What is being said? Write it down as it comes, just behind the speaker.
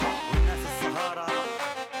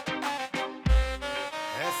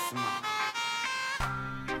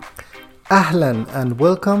Ahlan and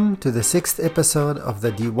welcome to the 6th episode of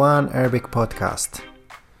the Diwan Arabic podcast.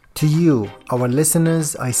 To you, our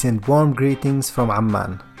listeners, I send warm greetings from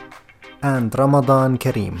Amman and Ramadan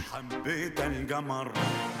Kareem.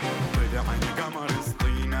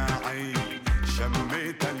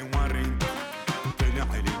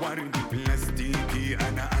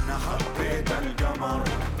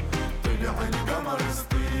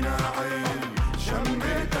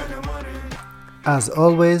 As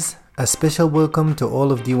always, a special welcome to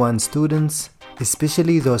all of Diwan students,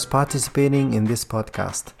 especially those participating in this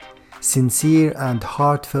podcast. Sincere and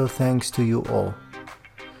heartfelt thanks to you all.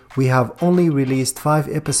 We have only released 5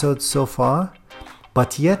 episodes so far,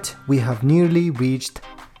 but yet we have nearly reached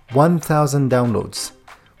 1,000 downloads.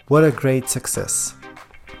 What a great success.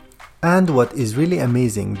 And what is really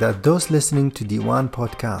amazing that those listening to Diwan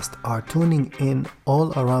podcast are tuning in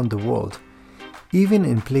all around the world, even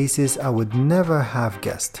in places I would never have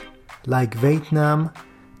guessed, like Vietnam,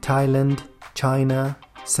 Thailand, China,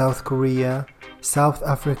 South Korea, South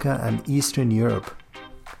Africa and Eastern Europe.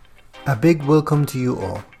 A big welcome to you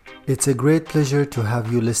all. It's a great pleasure to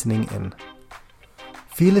have you listening in.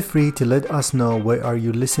 Feel free to let us know where are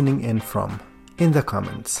you listening in from in the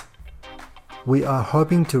comments. We are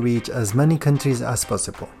hoping to reach as many countries as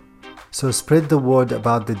possible, so spread the word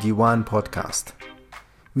about the Diwan podcast.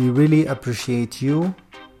 We really appreciate you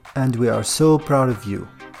and we are so proud of you.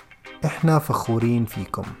 إحنا فخورين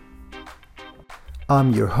فيكم.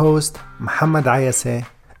 I'm your host, Muhammad Ayase,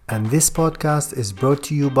 and this podcast is brought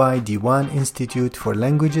to you by Diwan Institute for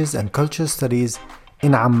Languages and Cultural Studies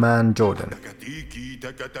in Amman, Jordan.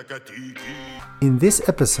 In this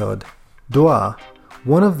episode, Dua,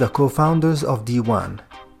 one of the co-founders of Diwan,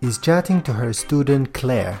 is chatting to her student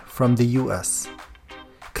Claire from the US.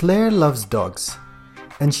 Claire loves dogs,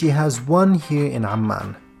 and she has one here in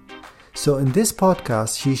Amman. So in this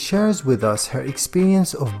podcast, she shares with us her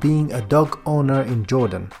experience of being a dog owner in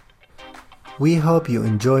Jordan. We hope you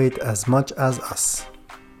enjoy it as much as us.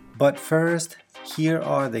 But first, here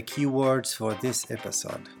are the keywords for this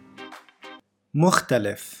episode.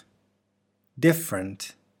 مختلف,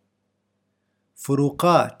 different.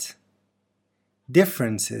 فروقات,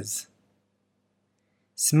 differences.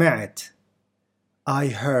 سمعت, I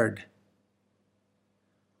heard.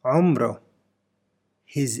 عمره,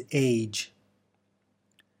 his age.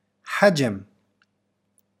 حجم,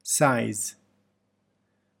 size.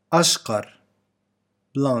 أشقر,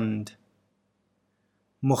 blonde.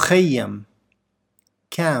 مخيم,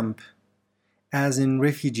 camp, as in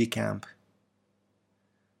refugee camp.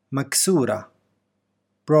 مكسورة,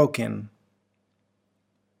 broken.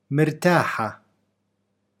 مرتاحة,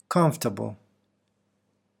 comfortable.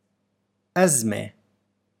 أزمة,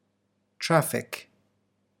 traffic.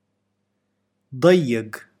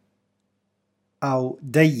 ضيق أو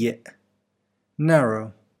ضيق,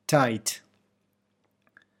 narrow, tight.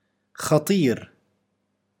 خطير,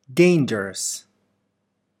 dangerous.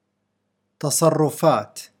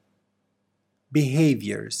 تصرفات,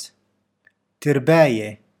 behaviors.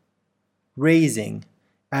 ترباية, raising,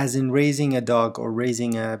 as in raising a dog or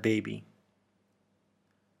raising a baby.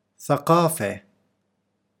 ثقافة,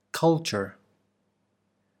 culture.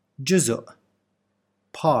 جزء,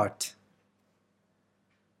 part.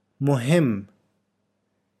 مهم,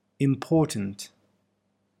 important.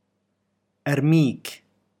 أرميك,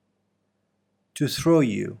 to throw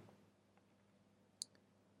you.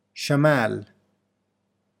 شمال,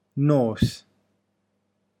 north.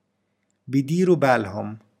 بيديروا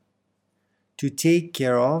بالهم, to take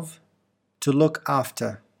care of, to look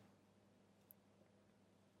after.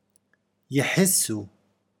 يحسوا,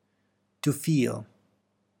 to feel.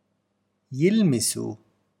 يلمسوا,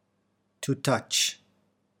 to touch.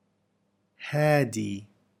 هادي,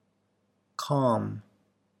 calm.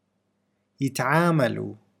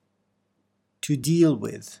 يتعاملوا, to deal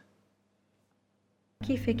with.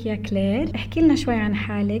 كيفك يا كلير؟ احكي لنا شوي عن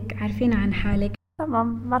حالك، عارفين عن حالك.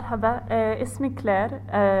 تمام، مرحبا. اسمي كلير.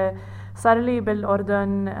 صار لي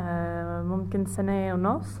بالأردن ممكن 1.5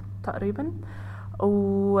 سنة تقريبا،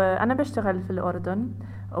 وأنا بشتغل في الأردن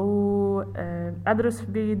وأدرس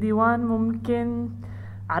بديوان ممكن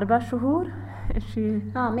 4 شهور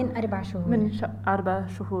من 4 شهور. من 4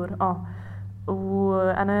 شهور.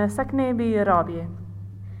 وأنا ساكنة برابية.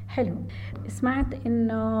 حلو. سمعت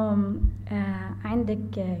إنه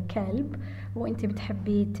عندك كلب وإنت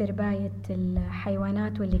بتحبي ترباية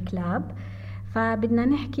الحيوانات والكلاب، فبدنا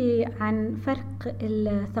نحكي عن فرق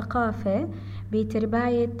الثقافة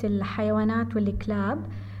بترباية الحيوانات والكلاب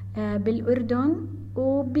بالأردن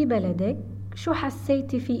وببلدك. شو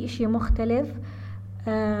حسيتي في إشي مختلف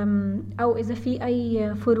أو إذا في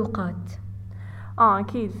أي فروقات؟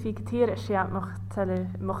 أكيد في كتير أشياء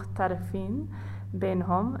مختلفين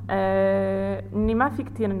بينهم. إني ما في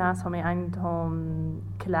كتير ناس هم عندهم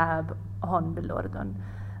كلاب هون بالأردن.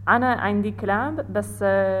 أنا عندي كلاب بس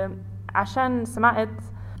عشان سمعت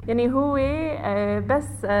يعني هو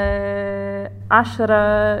بس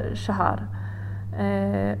 10 شهر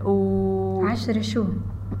 10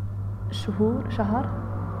 شهر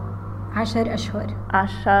 10 أشهر.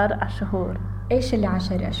 10 أشهر. إيش اللي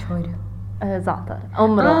 10 أشهر؟ زعتر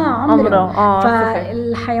عمره.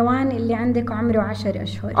 فالحيوان اللي عندك عمره 10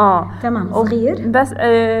 أشهر. تمام. صغير بس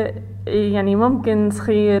يعني ممكن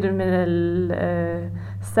صغير من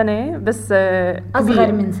السنة بس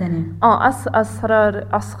أصغر من سنة.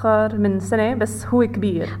 أصغر من سنة بس هو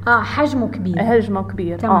كبير. حجمه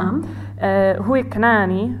كبير. تمام. هو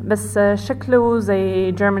كناني بس شكله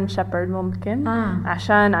زي جيرمان شيبرد ممكن.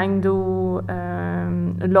 عشان عنده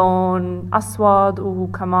لون أسود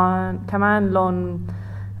وكمان لون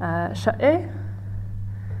شقة.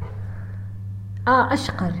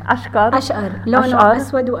 أشقر لونه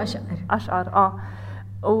أسود وأشقر.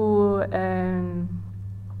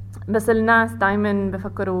 بس الناس دايما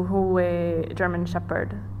بفكروا هو جيرمان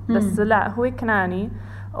شيبرد بس لا هو كناني.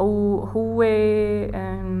 وهو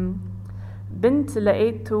بنت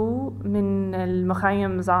لقيته من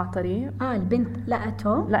المخيم زعتري. البنت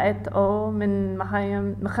لقيته من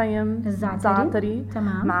مخيم زعتري.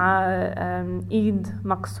 تمام. مع ايد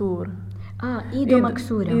مكسور. ايده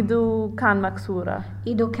مكسورة.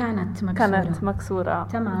 ايده كانت مكسورة.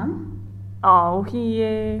 تمام.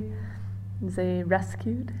 وهي زي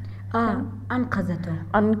rescued.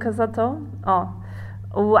 أنقذته.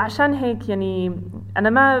 وعشان هيك يعني أنا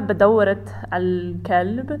ما بدورت على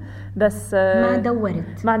الكلب بس ما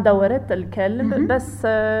دورت الكلب بس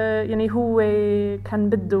يعني هو كان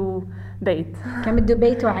بده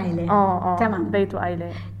بيت وعائلة. تمام. بيت وعائلة.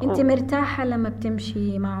 أنت مرتاحة لما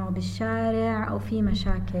بتمشي معه بالشارع أو في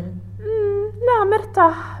مشاكل؟ لا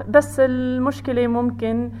مرتاح بس المشكلة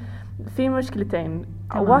ممكن في مشكلتين.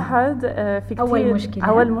 واحد في كتير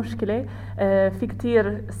أول مشكلة في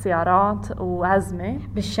كتير سيارات وعزمة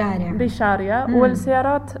بالشارع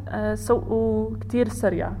والسيارات سوقوا كتير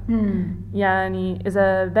سريع. يعني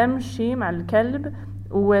إذا بمشي مع الكلب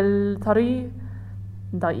والطريق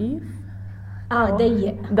ضعيف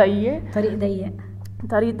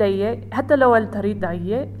طريق ضيق حتى لو الطريق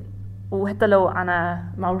ضيق وحتى لو أنا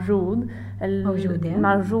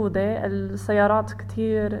موجودة السيارات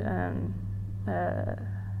كتير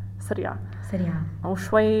سريعة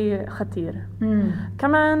وشوي خطير.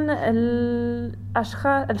 كمان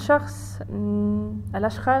الأشخاص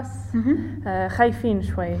خايفين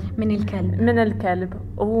شوي من الكلب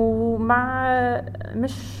ومع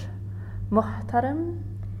مش محترم.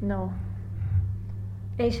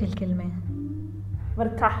 إيش الكلمة؟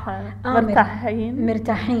 مرتاحين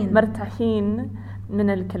من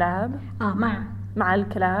الكلاب. مع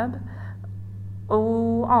الكلاب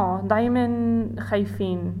دايما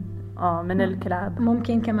خايفين من الكلاب.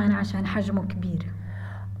 ممكن كمان عشان حجمه كبير.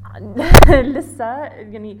 لسه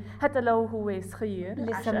يعني حتى لو هو صغير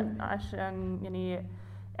عشان يعني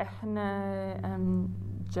احنا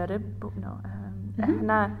جرب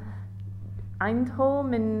احنا عنده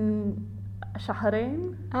من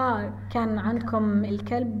شهرين. كان عندكم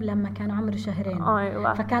الكلب لما كان عمره شهرين.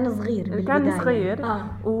 فكان صغير بالبداية. كان صغير.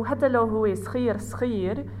 وحتى لو هو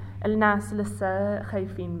صغير الناس لسه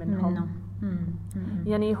خايفين منهم.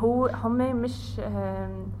 يعني هم مش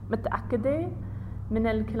متأكدة من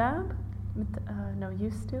الكلاب.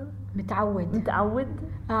 متعود.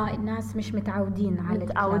 الناس مش متعودين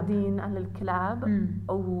على الكلاب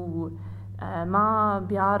وما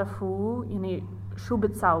بيعرفوا يعني شو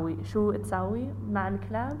تساوي مع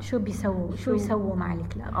الكلاب. شو يسووا مع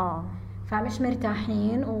الكلاب. فمش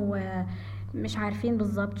مرتاحين ومش عارفين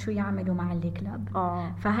بالضبط شو يعملوا مع الكلاب.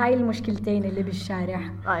 فهاي المشكلتين اللي بالشارع.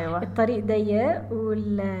 أيوة. الطريق ضيق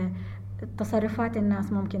والتصرفات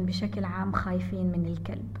الناس ممكن بشكل عام خايفين من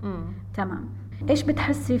الكلب. تمام. إيش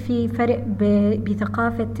بتحسي في فرق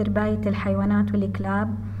بثقافة تربية الحيوانات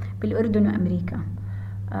والكلاب بالأردن وأمريكا؟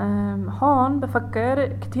 هون بفكر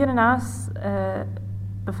كتير ناس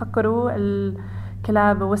بفكروا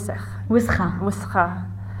الكلاب وسخة.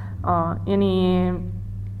 يعني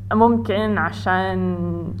ممكن عشان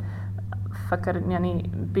فكر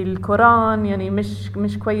يعني بالقرآن يعني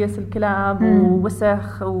مش كويس الكلاب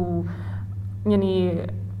ووسخ يعني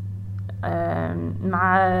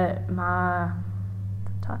مع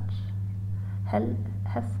touch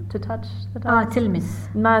to touch تلمس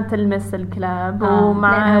ما تلمس الكلاب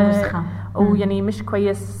لأنها وسخة ويعني مش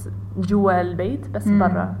كويس جوا البيت بس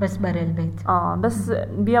برا. بس برا البيت. بس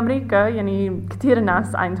بأمريكا يعني كتير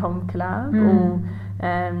ناس عندهم كلاب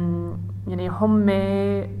يعني هم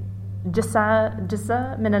جزء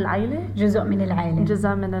من العائلة.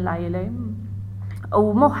 جزء من العائلة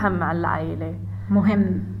أو مهم على العائلة.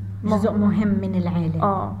 جزء مهم من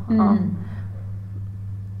العائلة.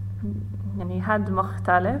 يعني هذا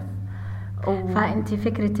مختلف. فأنت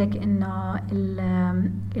فكرتك إنه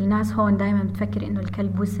الناس هون دايما بتفكر إنه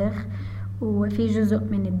الكلب وسخ، وفي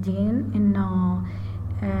جزء من الدين إنه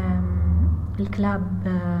الكلاب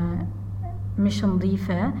مش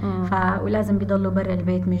نظيفة ولازم بيضلوا برا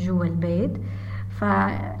البيت مش جوا البيت.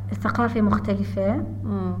 فالثقافة مختلفة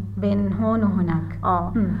بين هون وهناك.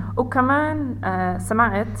 وكمان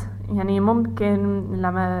سمعت يعني ممكن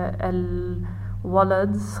لما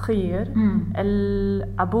الولد صغير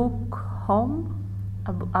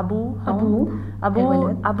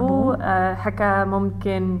أبوه حكى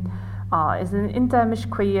ممكن إذا أنت مش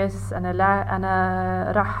كويس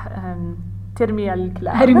أنا راح ترمي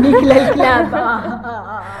الكلاب. هرميك للكلاب.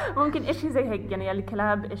 ممكن إشي زي هيك، يعني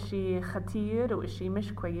الكلاب إشي خطير وإشي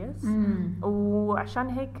مش كويس. وعشان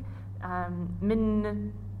هيك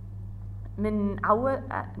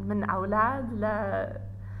من أولاد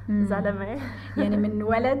زلمة يعني من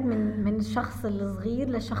ولد من الشخص الصغير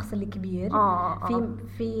للشخص الكبير.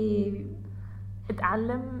 في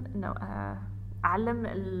اتعلم انه اعلم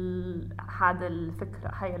هذا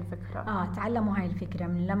الفكرة، هاي الفكرة. تعلموا هاي الفكرة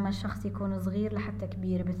من لما الشخص يكون صغير لحتى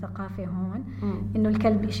كبير بالثقافة هون انه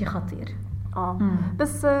الكلب اشي خطير.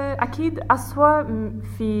 بس اكيد اسوأ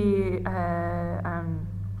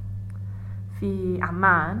في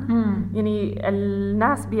عمان. يعني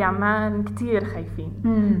الناس بعمان كتير خايفين.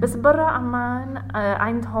 بس برا عمان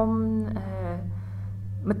عندهم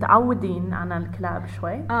متعودين على الكلاب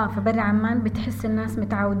شوي. فبرا عمان بتحس الناس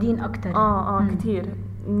متعودين أكتر. كتير.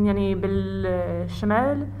 يعني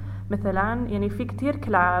بالشمال مثلا يعني في كتير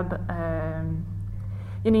كلاب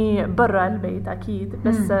يعني برا البيت أكيد،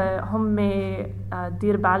 بس هم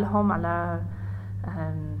دير بالهم على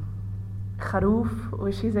خروف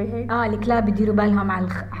وشي زي هيك. الكلاب يديروا بالهم على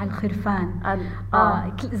الخرفان.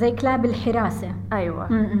 زي كلاب الحراسة. أيوة.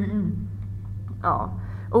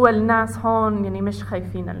 والناس هون يعني مش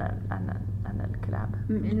خايفين على الكلاب.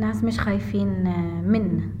 الناس مش خايفين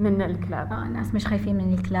من الكلاب. الناس مش خايفين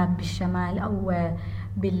من الكلاب بالشمال أو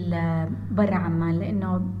برا عمان،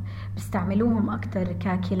 لأنه بيستعملوهم أكتر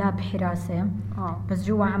ككلاب حراسة. بس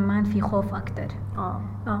جوا عمان في خوف أكتر.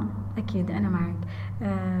 أكيد أنا معك.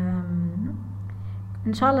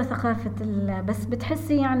 إن شاء الله ثقافة بس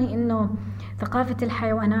بتحسي يعني إنه ثقافة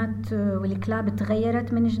الحيوانات والكلاب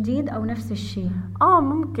تغيرت من جديد أو نفس الشيء؟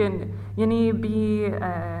 ممكن يعني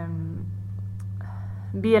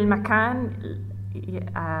بالمكان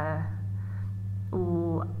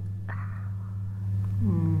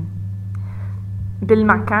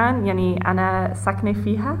بالمكان يعني أنا ساكنة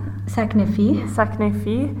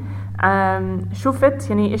فيه شوفت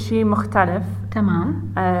يعني إشي مختلف.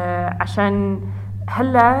 تمام. عشان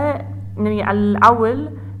هلا يعني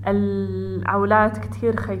الأولاد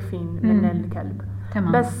كتير خايفين من الكلب.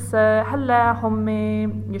 تمام. بس هلا هم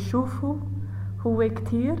يشوفوا هو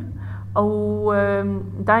كتير، أو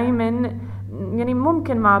دايما يعني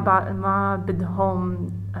ممكن ما بدهم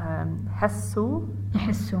يحسوا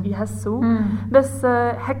بس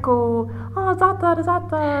حكوا زعتر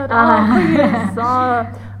كويس.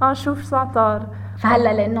 شوف زعتر.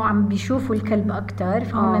 فهلا لانه عم بيشوفوا الكلب اكتر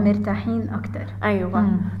فهم مرتاحين اكتر.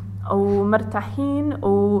 ايوه. ومرتاحين،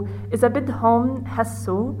 واذا بدهم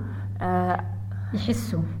يحسوا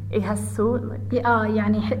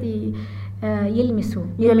يعني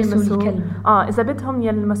يلمسوا الكلب. اذا بدهم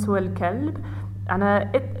يلمسوا الكلب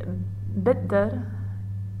انا بقدر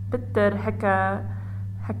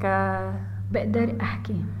بقدر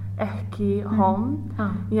احكي هم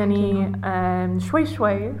يعني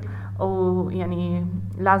شوي ويعني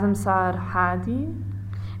لازم صار هادي.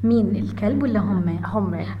 مين الكلب ولا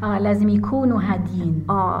هم؟ لازم يكونوا هادين.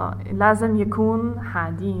 لازم يكون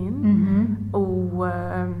هادين.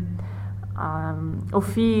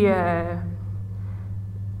 وفي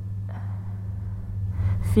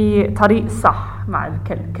في طريق صح مع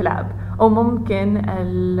الكلاب. وممكن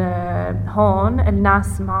هون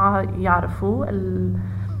الناس ما يعرفوا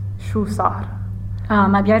شو صار.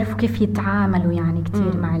 ما بيعرفوا كيف يتعاملوا يعني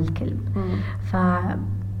كتير مع الكلب.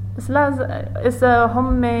 بس لازم إذا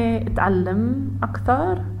هم اتعلم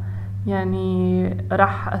أكثر يعني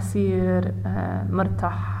راح أصير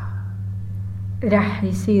مرتاح. راح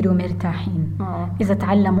يصيروا مرتاحين إذا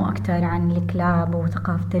تعلموا أكثر عن الكلاب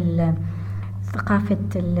وثقافة ثقافة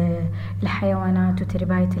الحيوانات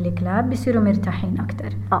وترباية الكلاب بيصيروا مرتاحين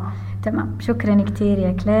أكتر. تمام، شكرا كتير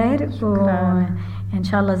يا كلير. وإن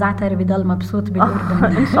شاء الله زعتر بيضل مبسوط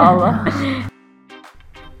بالأردن. إن شاء الله.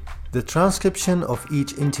 The transcription of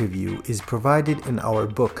each interview is provided in our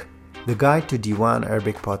book, The Guide to Diwan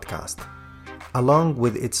Arabic Podcast, along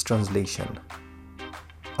with its translation.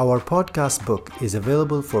 Our podcast book is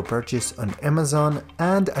available for purchase on Amazon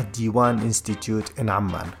and at Diwan Institute in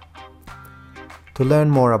Amman. To learn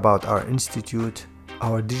more about our institute,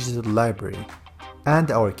 our digital library, and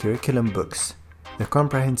our curriculum books, The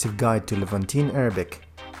Comprehensive Guide to Levantine Arabic,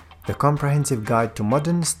 The Comprehensive Guide to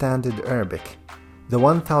Modern Standard Arabic, The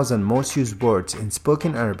 1000 Most Used Words in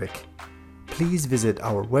Spoken Arabic, please visit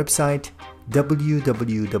our website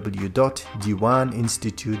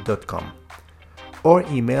www.diwaninstitute.com or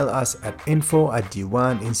email us at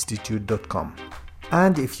info@diwaninstitute.com.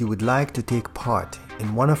 And if you would like to take part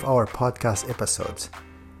in one of our podcast episodes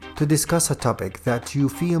to discuss a topic that you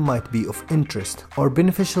feel might be of interest or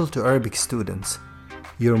beneficial to Arabic students,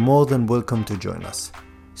 you're more than welcome to join us.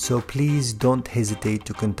 So please don't hesitate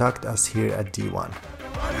to contact us here at Diwan.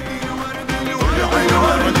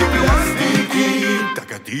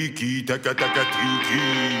 تكتيكي